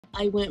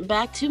I went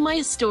back to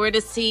my store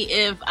to see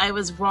if I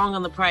was wrong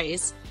on the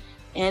price,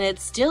 and it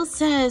still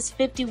says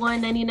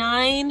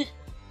 $51.99.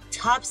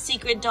 Top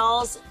Secret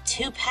Dolls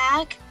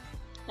 2-pack.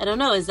 I don't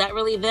know, is that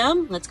really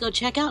them? Let's go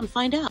check out and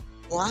find out.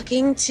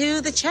 Walking to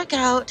the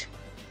checkout,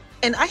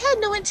 and I had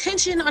no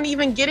intention on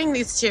even getting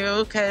these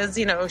two because,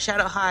 you know,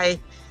 Shadow High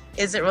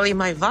isn't really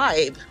my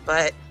vibe,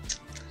 but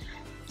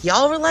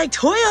y'all were like,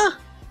 Toya,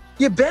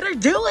 you better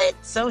do it.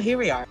 So here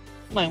we are.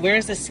 Come on,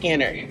 where's the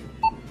scanner?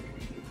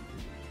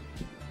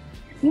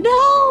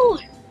 No,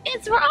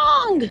 it's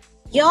wrong.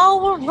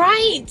 Y'all were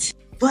right.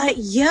 But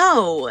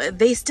yo,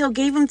 they still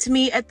gave them to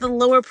me at the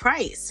lower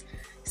price.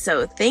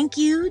 So thank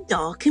you,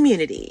 doll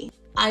community.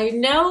 I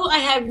know I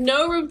have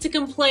no room to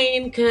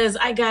complain because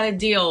I got a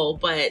deal,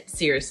 but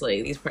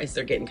seriously, these prices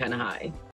are getting kind of high.